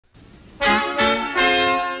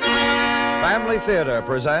Family Theater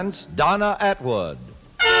presents Donna Atwood.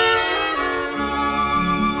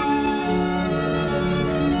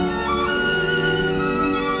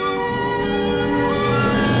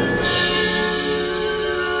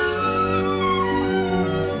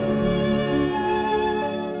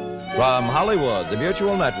 From Hollywood, the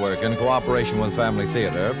Mutual Network, in cooperation with Family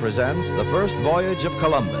Theater, presents The First Voyage of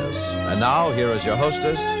Columbus. And now, here is your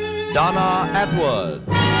hostess, Donna Atwood.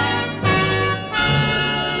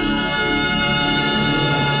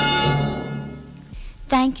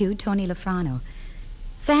 Thank you, Tony Lafrano.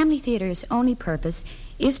 Family Theater's only purpose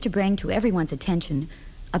is to bring to everyone's attention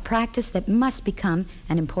a practice that must become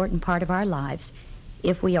an important part of our lives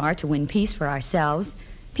if we are to win peace for ourselves,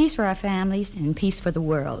 peace for our families, and peace for the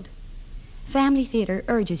world. Family Theater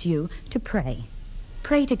urges you to pray.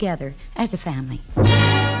 Pray together as a family.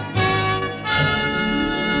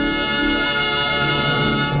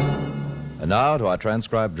 And now to our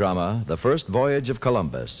transcribed drama, The First Voyage of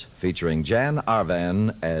Columbus, featuring Jan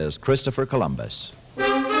Arvan as Christopher Columbus.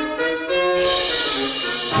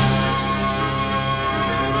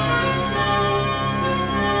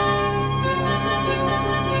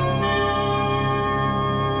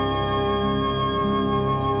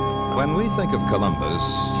 When we think of Columbus,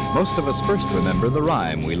 most of us first remember the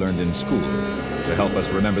rhyme we learned in school to help us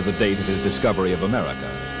remember the date of his discovery of America.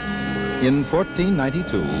 In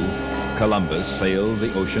 1492, Columbus sailed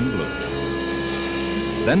the ocean blue.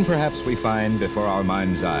 Then perhaps we find before our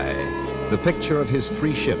mind's eye the picture of his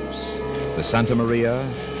three ships, the Santa Maria,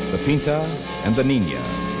 the Pinta, and the Nina,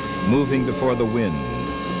 moving before the wind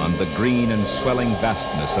on the green and swelling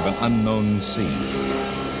vastness of an unknown sea.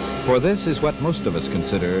 For this is what most of us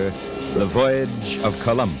consider the Voyage of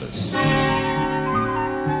Columbus.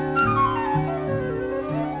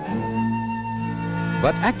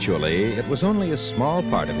 But actually, it was only a small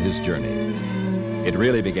part of his journey. It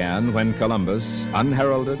really began when Columbus,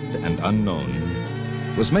 unheralded and unknown,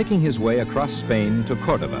 was making his way across Spain to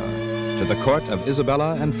Cordova, to the court of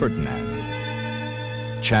Isabella and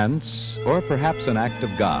Ferdinand. Chance, or perhaps an act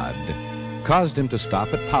of God, caused him to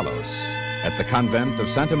stop at Palos, at the convent of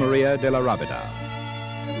Santa Maria de la Rabida.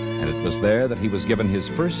 And it was there that he was given his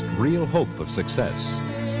first real hope of success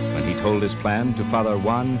when he told his plan to Father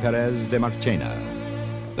Juan Perez de Marchena,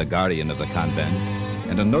 the guardian of the convent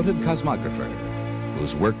and a noted cosmographer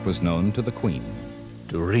whose work was known to the Queen.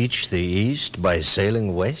 To reach the east by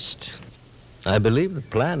sailing west? I believe the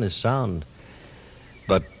plan is sound.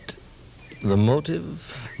 But the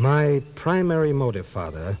motive? My primary motive,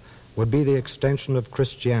 Father, would be the extension of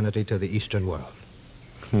Christianity to the Eastern world.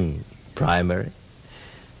 Primary?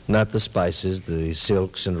 Not the spices, the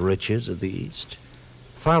silks and riches of the East?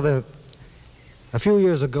 Father, a few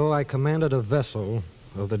years ago I commanded a vessel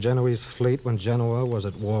of the Genoese fleet when Genoa was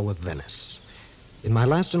at war with Venice. In my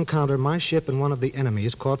last encounter, my ship and one of the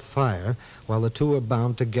enemies caught fire while the two were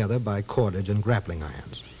bound together by cordage and grappling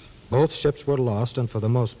irons. Both ships were lost, and for the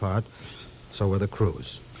most part, so were the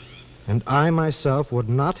crews. And I myself would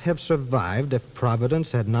not have survived if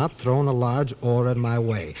Providence had not thrown a large oar in my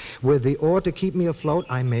way. With the oar to keep me afloat,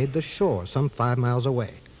 I made the shore some 5 miles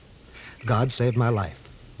away. God saved my life.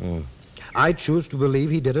 I choose to believe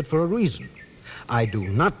he did it for a reason. I do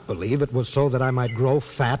not believe it was so that I might grow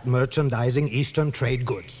fat merchandising Eastern trade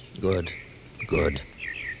goods. Good.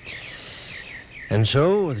 And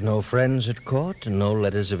so, with no friends at court and no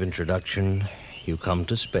letters of introduction, you come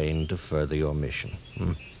to Spain to further your mission.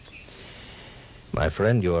 My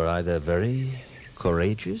friend, you are either very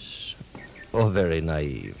courageous or very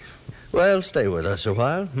naive. Well, stay with us a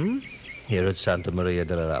while, here at Santa Maria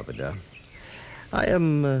de la Rabida. I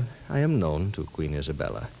am known to Queen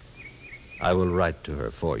Isabella. I will write to her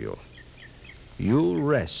for you. You'll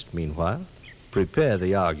rest, meanwhile. Prepare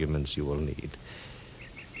the arguments you will need.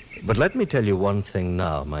 But let me tell you one thing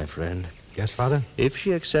now, my friend. Yes, Father? If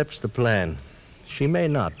she accepts the plan, she may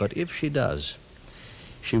not, but if she does,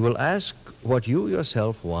 she will ask what you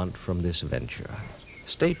yourself want from this venture.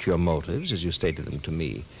 State your motives as you stated them to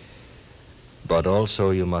me. But also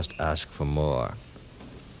you must ask for more.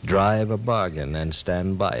 Drive a bargain and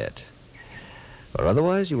stand by it. Or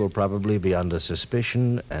otherwise you will probably be under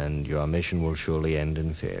suspicion and your mission will surely end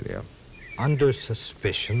in failure. Under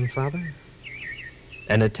suspicion, Father?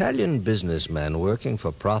 An Italian businessman working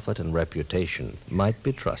for profit and reputation might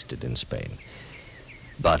be trusted in Spain.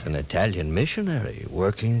 But an Italian missionary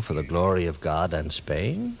working for the glory of God and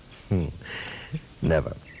Spain?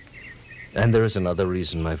 Never. And there is another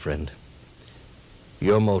reason, my friend.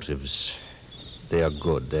 Your motives, they are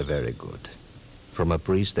good, they're very good. From a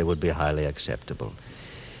priest, they would be highly acceptable.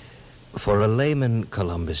 For a layman,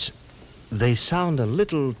 Columbus, they sound a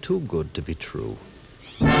little too good to be true.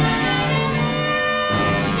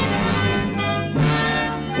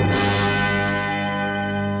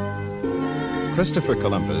 Christopher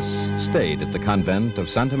Columbus stayed at the convent of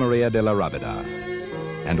Santa Maria de la Rabida,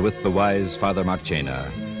 and with the wise Father Marchena,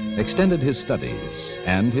 extended his studies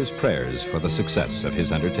and his prayers for the success of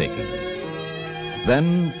his undertaking.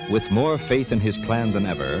 Then, with more faith in his plan than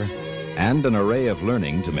ever, and an array of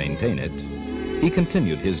learning to maintain it, he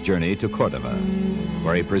continued his journey to Cordova,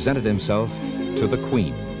 where he presented himself to the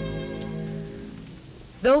Queen.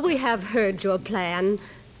 Though we have heard your plan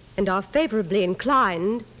and are favorably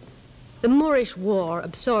inclined, the Moorish war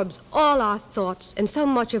absorbs all our thoughts and so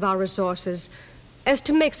much of our resources as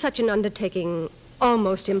to make such an undertaking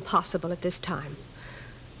almost impossible at this time.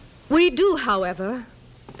 We do, however,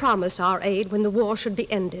 promise our aid when the war should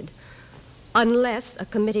be ended, unless a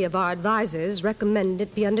committee of our advisors recommend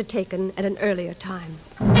it be undertaken at an earlier time.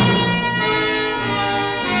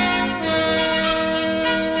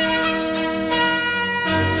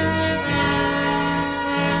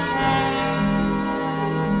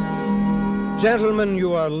 Gentlemen,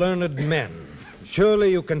 you are learned men.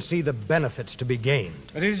 Surely you can see the benefits to be gained.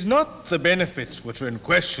 It is not the benefits which are in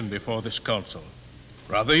question before this council,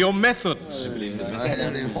 rather your methods.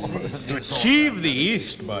 To achieve the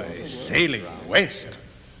East by sailing west,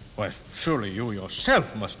 why, surely you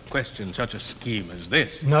yourself must question such a scheme as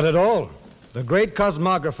this. Not at all. The great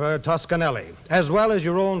cosmographer Toscanelli, as well as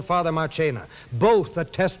your own Father Marchena, both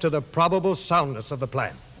attest to the probable soundness of the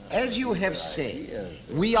plan. As you have said,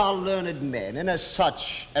 we are learned men, and as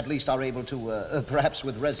such, at least are able to, perhaps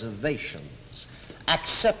with reservations,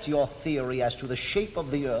 accept your theory as to the shape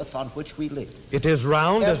of the earth on which we live. It is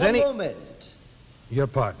round as any... One moment. Your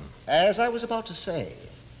pardon. As I was about to say,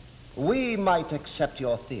 we might accept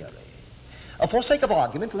your theory. For sake of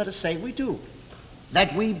argument, let us say we do.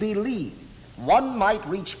 That we believe one might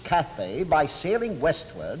reach Cathay by sailing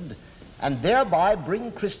westward and thereby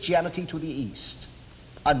bring Christianity to the East.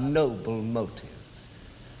 A noble motive.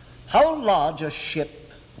 How large a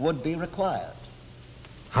ship would be required?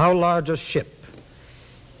 How large a ship?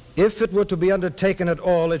 If it were to be undertaken at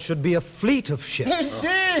all, it should be a fleet of ships.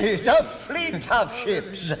 Indeed, a fleet of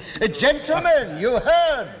ships. Gentlemen, you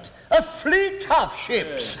heard. A fleet of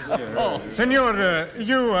ships. Senor,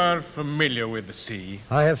 you are familiar with the sea.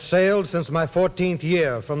 I have sailed since my 14th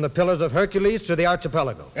year, from the Pillars of Hercules to the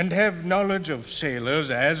archipelago. And have knowledge of sailors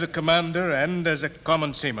as a commander and as a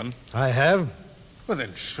common seaman. I have. Well,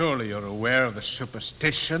 then surely you're aware of the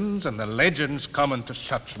superstitions and the legends common to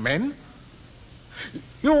such men.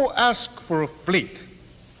 You ask for a fleet.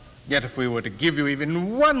 Yet if we were to give you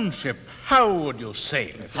even one ship, how would you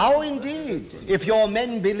sail it? How indeed? If your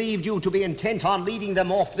men believed you to be intent on leading them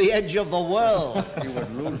off the edge of the world.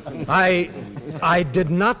 I did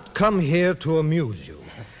not come here to amuse you.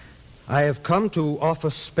 I have come to offer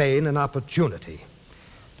Spain an opportunity.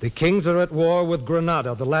 The kings are at war with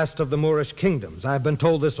Granada, the last of the Moorish kingdoms. I have been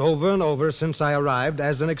told this over and over since I arrived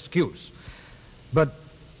as an excuse. But,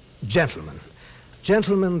 gentlemen,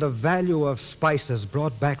 the value of spices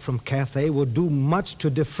brought back from Cathay would do much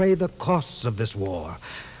to defray the costs of this war.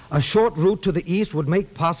 A short route to the east would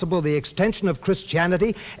make possible the extension of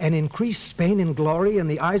Christianity and increase Spain in glory in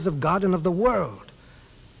the eyes of God and of the world.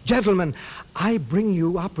 Gentlemen, I bring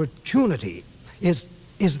you opportunity. Is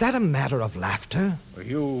that a matter of laughter?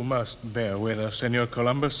 You must bear with us, Senor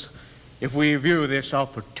Columbus. If we view this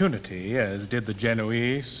opportunity, as did the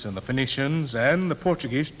Genoese and the Phoenicians and the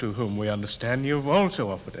Portuguese, to whom we understand you've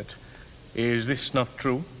also offered it, is this not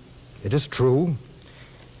true? It is true.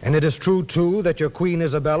 And it is true, too, that your Queen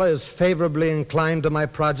Isabella is favorably inclined to my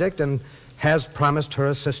project and has promised her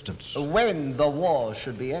assistance. When the war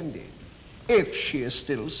should be ended, if she is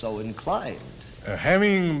still so inclined.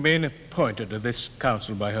 Having been appointed to this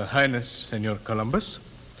council by Her Highness, Senor Columbus,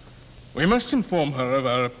 we must inform her of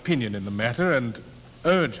our opinion in the matter and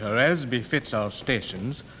urge her, as befits our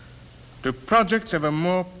stations, to projects of a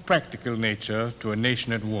more practical nature to a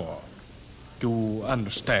nation at war. You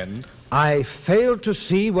understand? I fail to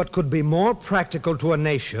see what could be more practical to a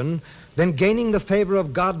nation than gaining the favor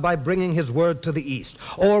of God by bringing his word to the east,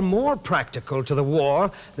 or more practical to the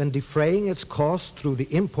war than defraying its cost through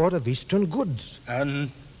the import of eastern goods.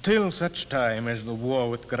 Until such time as the war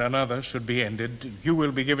with Granada should be ended, you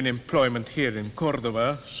will be given employment here in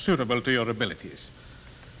Cordova suitable to your abilities.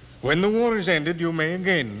 When the war is ended, you may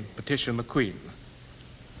again petition the Queen.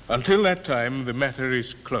 Until that time, the matter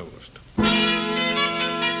is closed.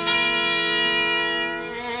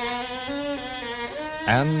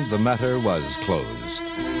 And the matter was closed.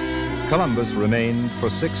 Columbus remained for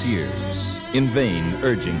 6 years, in vain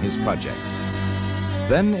urging his project.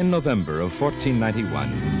 Then, in November of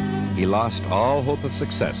 1491, he lost all hope of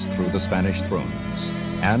success through the Spanish thrones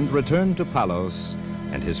and returned to Palos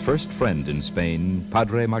and his first friend in Spain,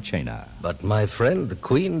 Padre Marchena. But my friend, the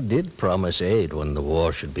Queen did promise aid when the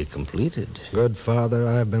war should be completed. Good Father,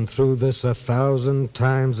 I've been through this 1,000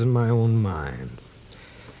 times in my own mind.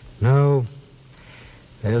 No,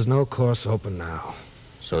 there's no course open now.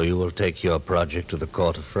 So you will take your project to the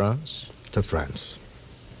court of France? To France.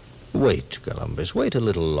 Wait, Columbus, wait a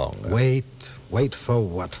little longer. Wait for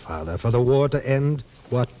what, Father? For the war to end?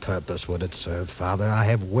 What purpose would it serve, Father? I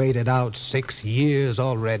have waited out 6 years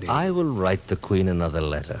already. I will write the Queen another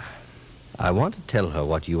letter. I want to tell her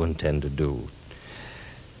what you intend to do.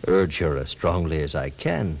 Urge her as strongly as I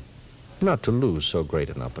can not to lose so great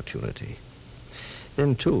an opportunity.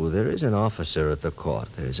 Then, too, there is an officer at the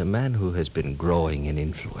court. There is a man who has been growing in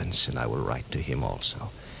influence, and I will write to him also.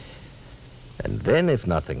 And then, if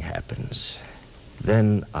nothing happens,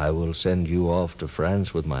 then I will send you off to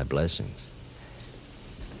France with my blessings.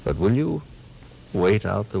 But will you wait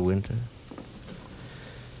out the winter?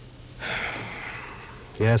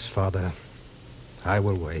 Yes, Father. I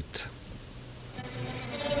will wait.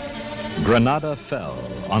 Granada fell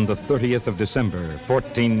on the 30th of December,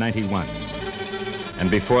 1491. And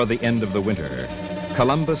before the end of the winter,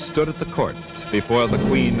 Columbus stood at the court before the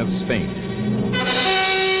Queen of Spain.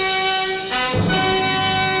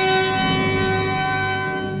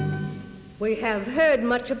 We have heard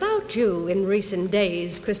much about you in recent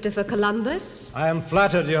days, Christopher Columbus. I am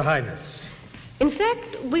flattered, Your Highness. In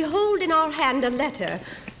fact, we hold in our hand a letter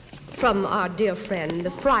from our dear friend, the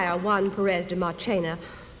Friar Juan Perez de Marchena,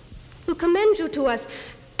 who commends you to us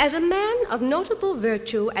as a man of notable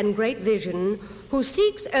virtue and great vision who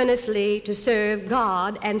seeks earnestly to serve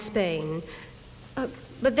God and Spain.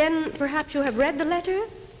 But then perhaps you have read the letter?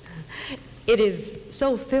 It is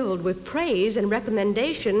so filled with praise and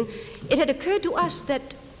recommendation, it had occurred to us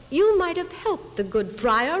that you might have helped the good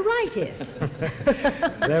friar write it.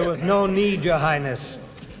 There was no need, Your Highness.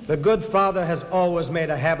 The good Father has always made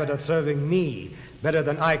a habit of serving me better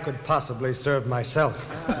than I could possibly serve myself.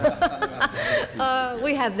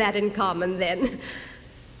 We have that in common, then.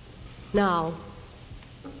 Now,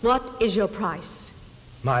 what is your price?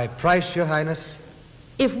 My price, Your Highness?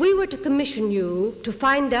 If we were to commission you to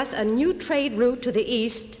find us a new trade route to the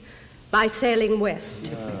east by sailing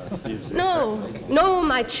west. No,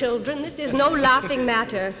 my children, this is no laughing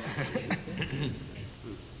matter.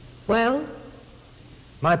 Well?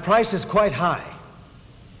 My price is quite high.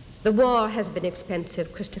 The war has been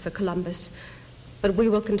expensive, Christopher Columbus, but we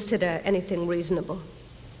will consider anything reasonable.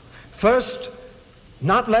 First,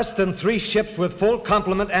 not less than 3 ships with full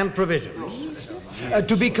complement and provisions.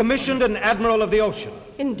 To be commissioned an admiral of the ocean.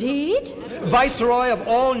 Indeed? Viceroy of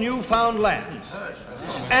all newfound lands.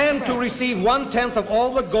 And to receive 1/10 of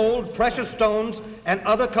all the gold, precious stones, and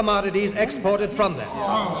other commodities exported from them.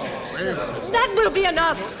 That will be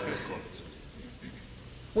enough.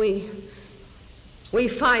 We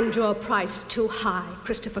find your price too high,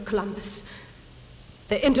 Christopher Columbus.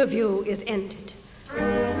 The interview is ended.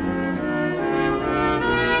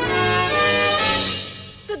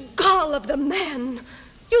 The gall of the man!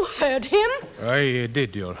 You heard him? I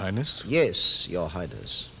did, Your Highness. Yes, Your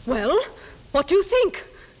Highness. Well, what do you think?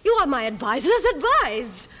 You are my advisers.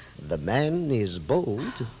 Advise. The man is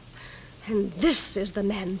bold. And this is the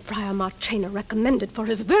man Friar Marchena recommended for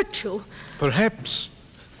his virtue. Perhaps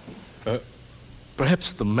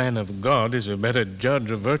the man of God is a better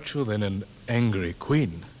judge of virtue than an angry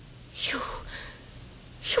queen. You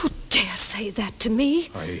dare say that to me?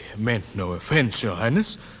 I meant no offense, Your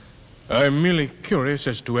Highness. I'm merely curious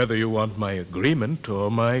as to whether you want my agreement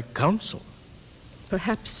or my counsel.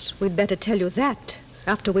 Perhaps we'd better tell you that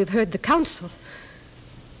after we've heard the counsel.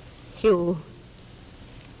 You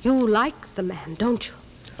like the man, don't you?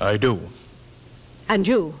 I do. And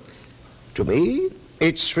you? To me,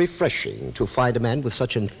 it's refreshing to find a man with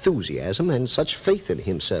such enthusiasm and such faith in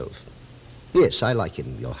himself. Yes, I like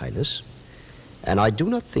him, Your Highness. And I do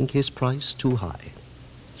not think his price too high.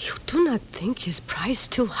 You do not think his price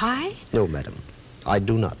too high? No, madam, I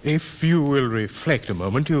do not. If you will reflect a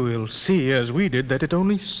moment, you will see, as we did, that it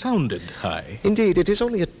only sounded high. Indeed, it is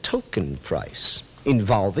only a token price,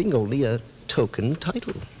 involving only a token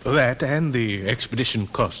title. That and the expedition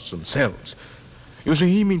costs themselves. You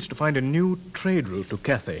see, he means to find a new trade route to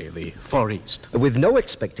Cathay, the Far East. With no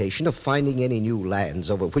expectation of finding any new lands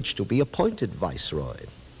over which to be appointed viceroy,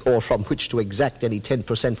 or from which to exact any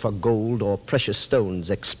 10% for gold or precious stones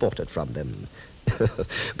exported from them.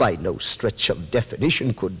 By no stretch of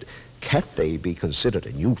definition could Cathay be considered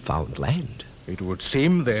a newfound land. It would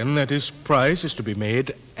seem, then, that his price is to be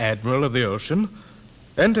made Admiral of the Ocean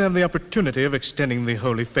and to have the opportunity of extending the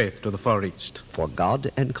Holy Faith to the Far East. For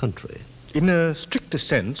God and country. In a stricter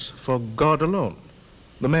sense, for God alone.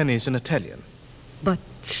 The man is an Italian. But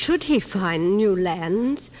should he find new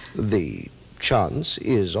lands? The chance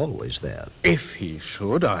is always there. If he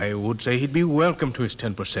should, I would say he'd be welcome to his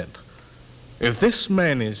 10%. If this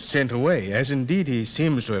man is sent away, as indeed he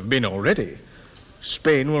seems to have been already,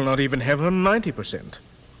 Spain will not even have her 90%.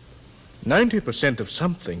 90% of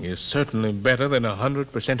something is certainly better than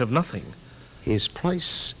 100% of nothing. His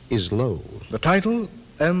price is low. The title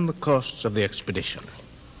and the costs of the expedition.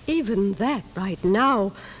 Even that right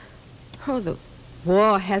now. Oh, the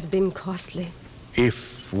war has been costly.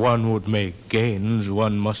 If one would make gains,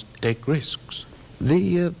 one must take risks.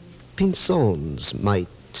 The Pinzons might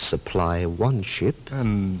supply one ship.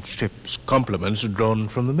 And ship's complements drawn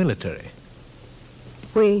from the military.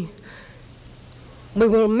 We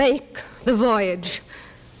will make the voyage.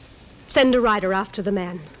 Send a rider after the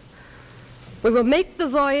man. We will make the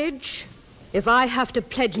voyage if I have to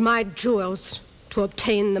pledge my jewels to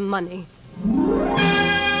obtain the money.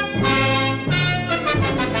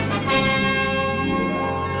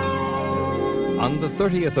 On the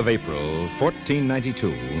 30th of April,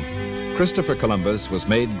 1492, Christopher Columbus was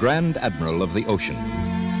made Grand Admiral of the ocean,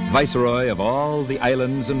 viceroy of all the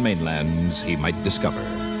islands and mainlands he might discover.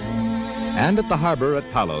 And at the harbor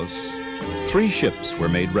at Palos, 3 ships were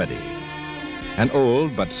made ready. An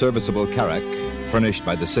old but serviceable carrack, furnished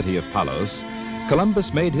by the city of Palos,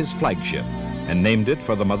 Columbus made his flagship and named it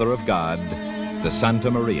for the Mother of God, the Santa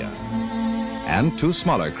Maria. And 2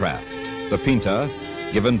 smaller craft, the Pinta,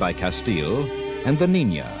 given by Castile, and the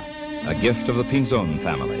Nina, a gift of the Pinzon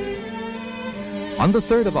family. On the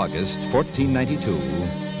 3rd of August,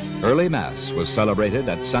 1492, early Mass was celebrated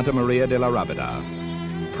at Santa Maria de la Rabida.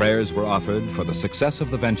 Prayers were offered for the success of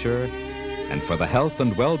the venture and for the health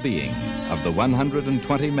and well-being of the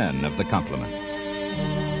 120 men of the complement.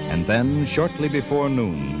 And then, shortly before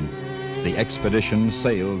noon, the expedition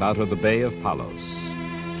sailed out of the Bay of Palos,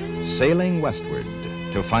 sailing westward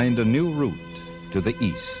to find a new route to the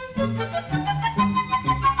east.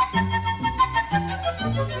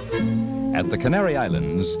 At the Canary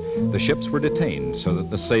Islands, the ships were detained so that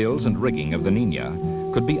the sails and rigging of the Nina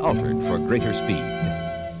could be altered for greater speed.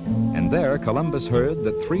 And there Columbus heard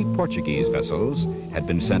that 3 Portuguese vessels had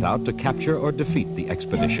been sent out to capture or defeat the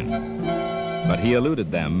expedition. But he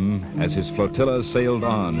eluded them as his flotilla sailed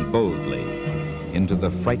on boldly into the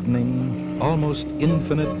frightening, almost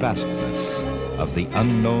infinite vastness of the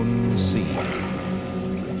unknown sea.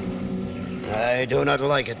 I do not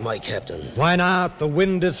like it, my captain. Why not? The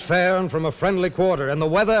wind is fair and from a friendly quarter, and the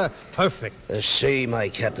weather perfect. The sea, my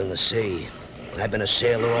captain, the sea. I've been a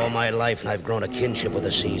sailor all my life, and I've grown a kinship with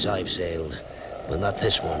the seas I've sailed. But not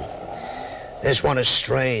this one. This one is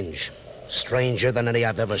strange. Stranger than any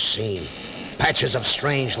I've ever seen. Patches of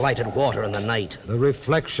strange lighted water in the night. The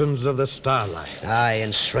reflections of the starlight. Aye,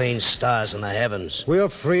 and strange stars in the heavens. We are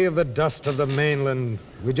free of the dust of the mainland.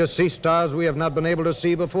 We just see stars we have not been able to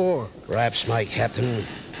see before. Perhaps, my captain,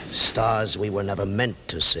 stars we were never meant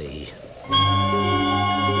to see.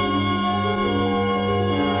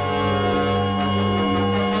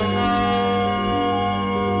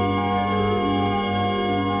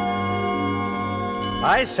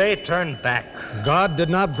 I say turn back. God did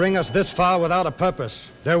not bring us this far without a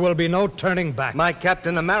purpose. There will be no turning back. My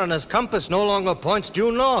captain, the mariner's compass no longer points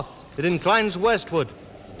due north. It inclines westward.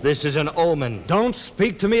 This is an omen. Don't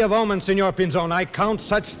speak to me of omens, Senor Pinzon. I count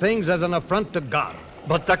such things as an affront to God.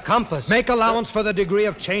 But the compass... Make allowance for the degree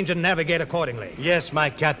of change and navigate accordingly. Yes, my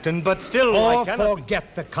captain, but still Or I cannot...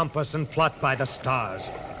 forget the compass and plot by the stars.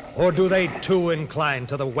 Or do they too incline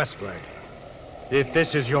to the westward? If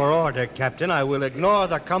this is your order, Captain, I will ignore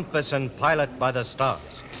the compass and pilot by the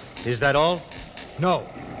stars. Is that all? No.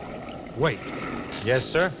 Wait. Yes,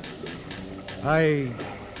 sir?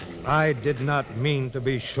 I did not mean to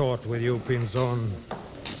be short with you, Pinzon.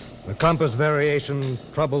 The compass variation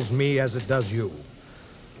troubles me as it does you.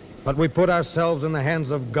 But we put ourselves in the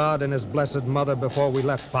hands of God and His Blessed Mother before we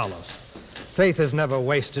left Palos. Faith is never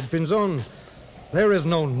wasted, Pinzon. There is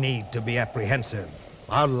no need to be apprehensive.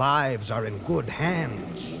 Our lives are in good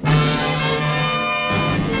hands.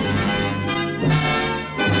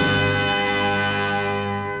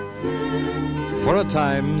 For a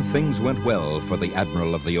time, things went well for the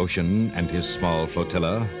Admiral of the Ocean and his small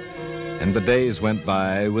flotilla, and the days went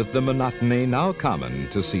by with the monotony now common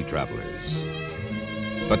to sea travelers.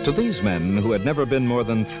 But to these men who had never been more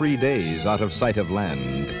than 3 days out of sight of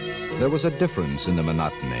land, there was a difference in the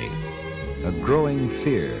monotony, a growing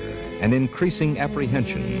fear, an increasing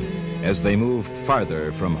apprehension as they moved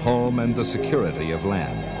farther from home and the security of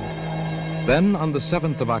land. Then, on the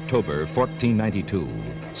 7th of October, 1492,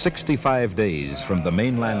 65 days from the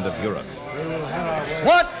mainland of Europe,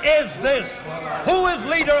 What is this? Who is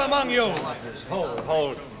leader among you?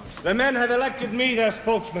 Hold. The men have elected me their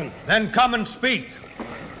spokesman. Then come and speak.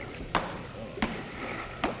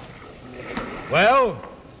 Well?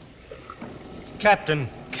 Captain.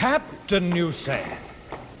 Captain, you say?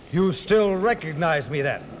 You still recognize me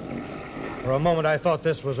then? For a moment I thought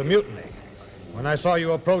this was a mutiny. When I saw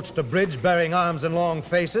you approach the bridge bearing arms and long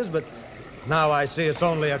faces, but now I see it's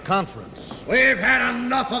only a conference. We've had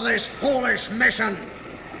enough of this foolish mission.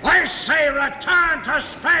 I say return to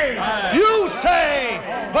Spain. You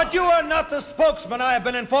say! But you are not the spokesman, I have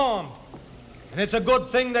been informed. And it's a good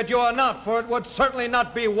thing that you are not, for it would certainly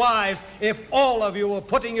not be wise if all of you were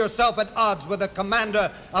putting yourself at odds with the commander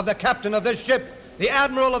of the captain of this ship, the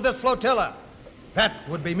admiral of this flotilla. That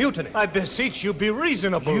would be mutiny. I beseech you, be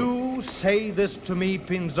reasonable. You say this to me,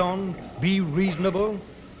 Pinzon? Be reasonable?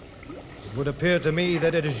 It would appear to me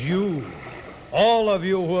that it is you, all of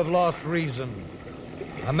you, who have lost reason.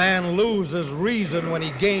 A man loses reason when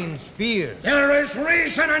he gains fear. There is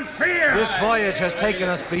reason and fear. This voyage has taken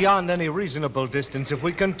us beyond any reasonable distance. If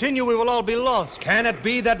we continue, we will all be lost. Can it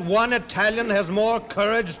be that one Italian has more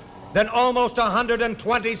courage than almost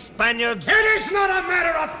 120 Spaniards? It is not a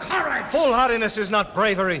matter of courage. Foolhardiness is not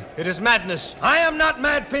bravery. It is madness. I am not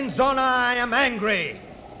mad, Pinzona. I am angry.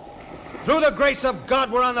 Through the grace of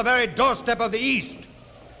God, we're on the very doorstep of the East.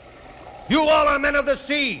 You all are men of the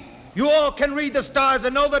sea. You all can read the stars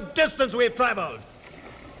and know the distance we've traveled.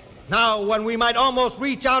 Now, when we might almost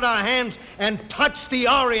reach out our hands and touch the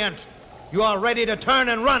Orient, you are ready to turn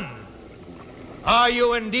and run. Are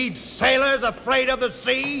you indeed sailors afraid of the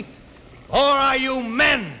sea? Or are you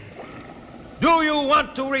men? Do you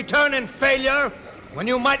want to return in failure when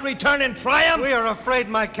you might return in triumph? We are afraid,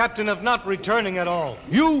 my captain, of not returning at all.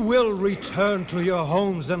 You will return to your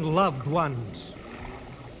homes and loved ones.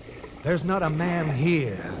 There's not a man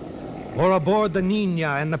here or aboard the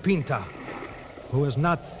Nina and the Pinta who has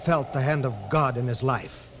not felt the hand of God in his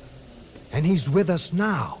life. And he's with us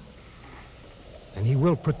now. And he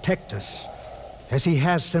will protect us, as he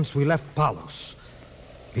has since we left Palos,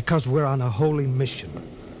 because we're on a holy mission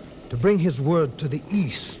to bring his word to the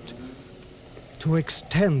East, to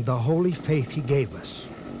extend the holy faith he gave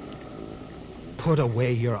us. Put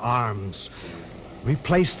away your arms.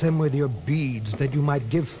 Replace them with your beads, that you might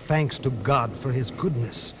give thanks to God for his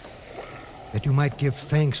goodness, that you might give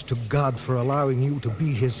thanks to God for allowing you to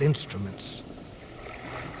be his instruments.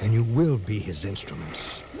 And you will be his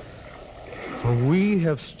instruments. For we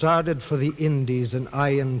have started for the Indies, and I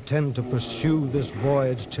intend to pursue this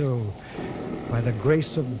voyage till, by the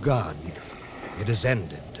grace of God, it is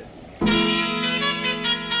ended.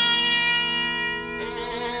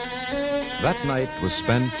 That night was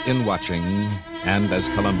spent in watching, and, as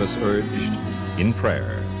Columbus urged, in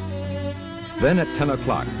prayer. Then at 10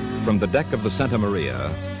 o'clock, from the deck of the Santa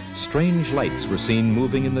Maria, strange lights were seen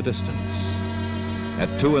moving in the distance.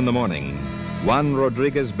 At 2 in the morning, Juan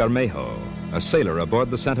Rodriguez Bermejo, a sailor aboard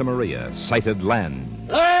the Santa Maria, sighted land.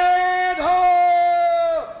 Land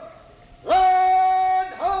ho!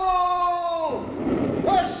 Land ho!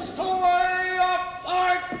 West away of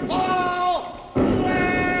Port Bow!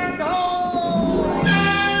 Land ho!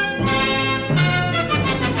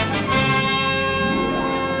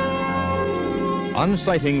 On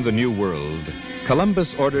sighting the New World,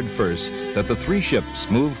 Columbus ordered first that the three ships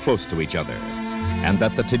move close to each other, and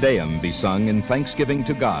that the Te Deum be sung in thanksgiving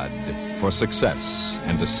to God for success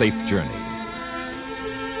and a safe journey.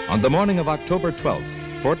 On the morning of October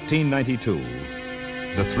 12th, 1492,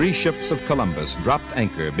 the three ships of Columbus dropped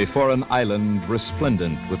anchor before an island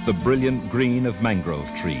resplendent with the brilliant green of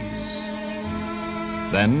mangrove trees.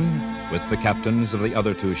 Then, with the captains of the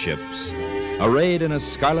other two ships, arrayed in a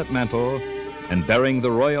scarlet mantle and bearing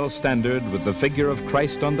the royal standard with the figure of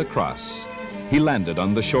Christ on the cross, he landed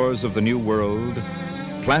on the shores of the New World,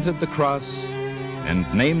 planted the cross, and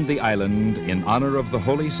named the island in honor of the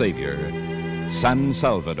Holy Savior, San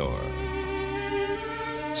Salvador.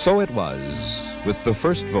 So it was with the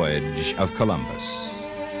first voyage of Columbus.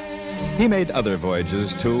 He made other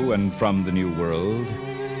voyages to and from the New World,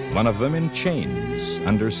 one of them in chains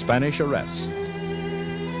under Spanish arrest.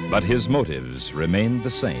 But his motives remained the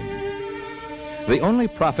same. The only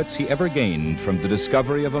profits he ever gained from the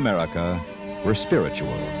discovery of America were spiritual,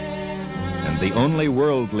 and the only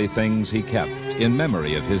worldly things he kept in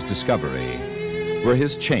memory of his discovery were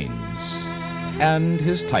his chains and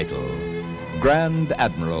his title, Grand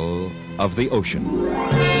Admiral of the Ocean.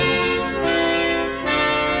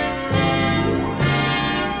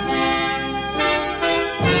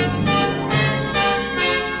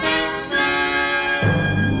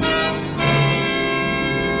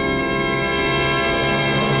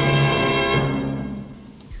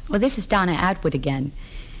 Well, this is Donna Atwood again.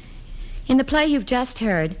 In the play you've just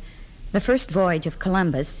heard, The First Voyage of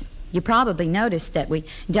Columbus, you probably noticed that we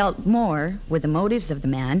dealt more with the motives of the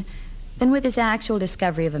man than with his actual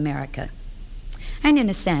discovery of America. And in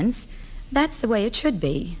a sense, that's the way it should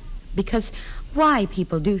be, because why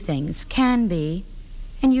people do things can be,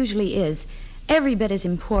 and usually is, every bit as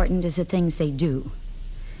important as the things they do.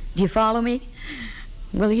 Do you follow me?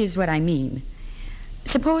 Well, here's what I mean.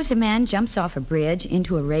 Suppose a man jumps off a bridge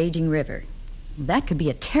into a raging river. That could be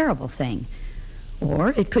a terrible thing, or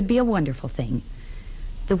it could be a wonderful thing.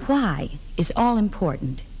 The why is all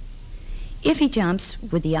important. If he jumps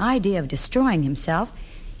with the idea of destroying himself,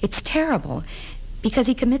 it's terrible, because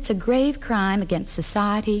he commits a grave crime against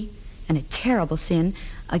society and a terrible sin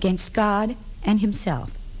against God and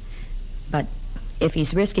himself. But if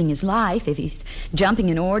he's risking his life, if he's jumping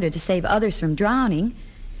in order to save others from drowning,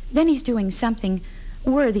 then he's doing something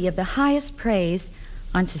worthy of the highest praise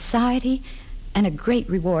on society and a great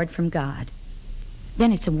reward from God.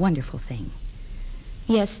 Then it's a wonderful thing.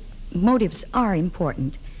 Yes, motives are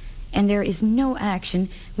important, and there is no action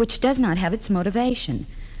which does not have its motivation.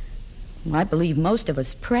 I believe most of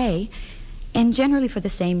us pray, and generally for the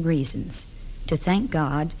same reasons: to thank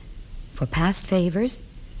God for past favors,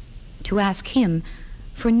 to ask Him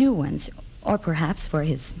for new ones, or perhaps for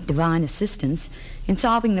His divine assistance in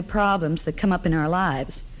solving the problems that come up in our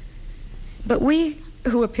lives. But we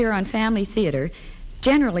who appear on Family Theater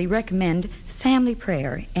generally recommend family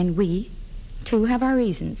prayer, and we, too, have our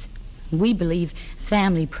reasons. We believe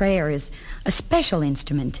family prayer is a special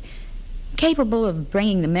instrument, capable of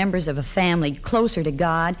bringing the members of a family closer to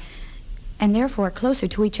God and therefore closer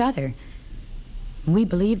to each other. We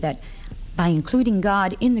believe that by including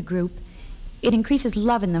God in the group, it increases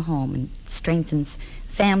love in the home and strengthens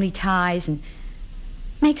family ties and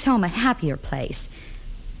makes home a happier place.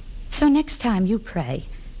 So next time you pray,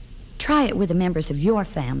 try it with the members of your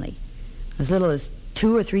family. As little as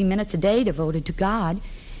 2 or 3 minutes a day devoted to God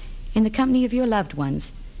in the company of your loved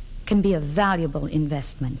ones can be a valuable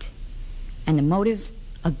investment, and the motive's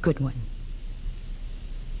a good one.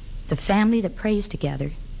 The family that prays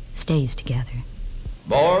together stays together.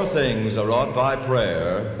 More things are wrought by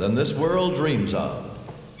prayer than this world dreams of.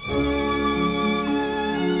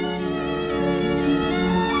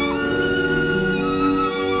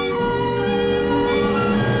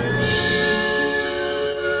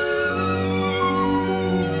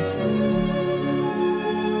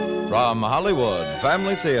 From Hollywood,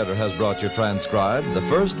 Family Theater has brought you transcribed The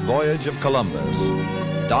First Voyage of Columbus.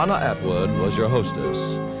 Donna Atwood was your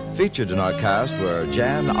hostess. Featured in our cast were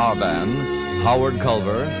Jan Arban, Howard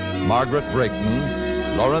Culver, Margaret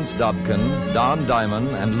Brayton, Lawrence Dobkin, Don Diamond,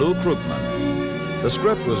 and Lou Krugman. The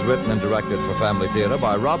script was written and directed for Family Theater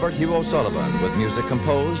by Robert Hugh O'Sullivan, with music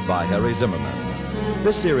composed by Harry Zimmerman.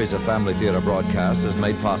 This series of Family Theater broadcasts is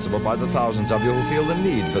made possible by the thousands of you who feel the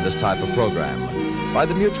need for this type of program, by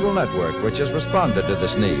the Mutual Network, which has responded to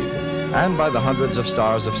this need, and by the hundreds of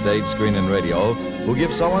stars of stage, screen, and radio who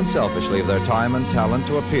give so unselfishly of their time and talent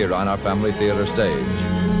to appear on our Family Theater stage.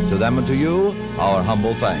 To them and to you, our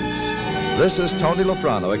humble thanks. This is Tony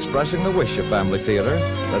Lofrano expressing the wish of Family Theater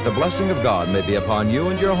that the blessing of God may be upon you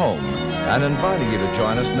and your home, and inviting you to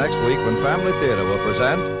join us next week when Family Theater will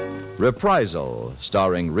present Reprisal,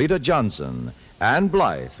 starring Rita Johnson. Ann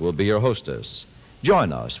Blythe will be your hostess.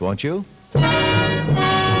 Join us, won't you?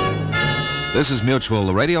 This is Mutual,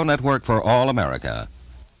 the radio network for all America.